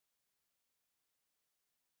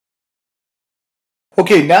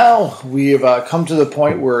Okay, now we have come to the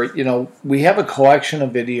point where, we have a collection of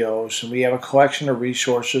videos and we have a collection of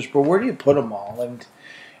resources, but where do you put them all?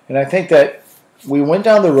 And I think that we went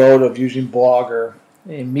down the road of using Blogger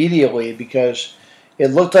immediately because it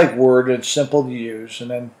looked like Word and simple to use, and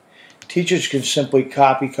then teachers can simply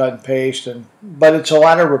copy, cut, and paste, but it's a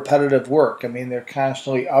lot of repetitive work. I mean, they're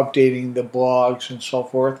constantly updating the blogs and so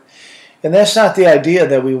forth. And that's not the idea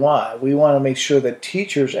that we want. We want to make sure that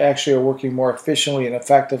teachers actually are working more efficiently and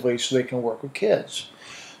effectively so they can work with kids.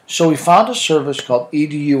 So we found a service called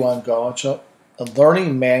Eduongo. It's a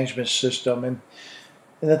learning management system. And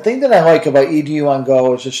the thing that I like about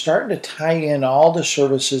Eduongo is it's starting to tie in all the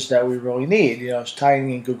services that we really need. It's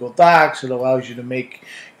tying in Google Docs. It allows you to make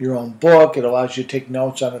your own book. It allows you to take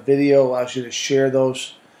notes on a video. It allows you to share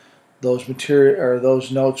those material or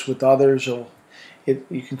those notes with others.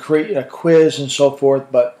 You can create a quiz and so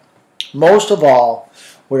forth, but most of all,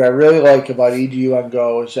 what I really like about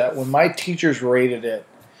Eduongo is that when my teachers rated it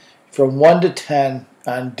from 1 to 10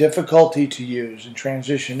 on difficulty to use and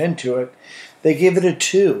transition into it, they gave it a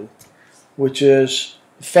 2, which is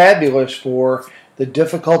fabulous for the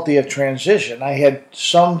difficulty of transition. I had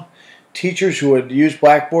some teachers who had used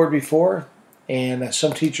Blackboard before, and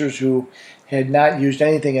some teachers who had not used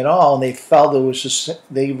anything at all, and they felt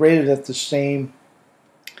they rated it the same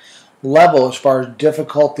level as far as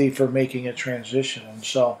difficulty for making a transition. And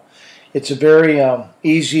so it's a very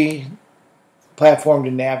easy platform to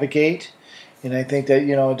navigate, and I think that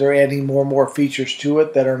they're adding more and more features to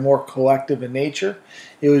it that are more collective in nature.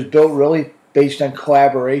 It was built really based on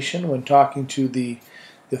collaboration when talking to the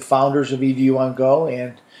founders of Eduongo,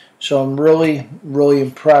 and so I'm really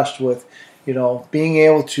impressed with being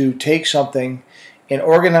able to take something and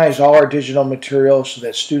organize all our digital materials so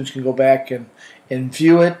that students can go back and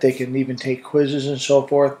view it. They can even take quizzes and so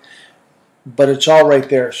forth, but it's all right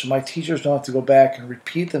there. So my teachers don't have to go back and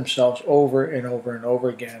repeat themselves over and over and over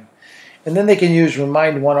again. And then they can use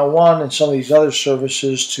Remind 101 and some of these other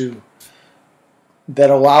services that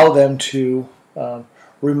allow them to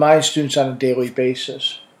remind students on a daily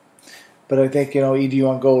basis. But I think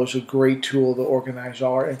Eduongo is a great tool to organize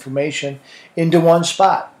all our information into one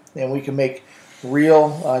spot, and we can make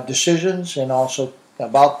real decisions and also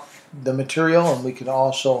about the material, and we can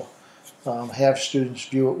also have students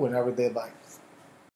view it whenever they like.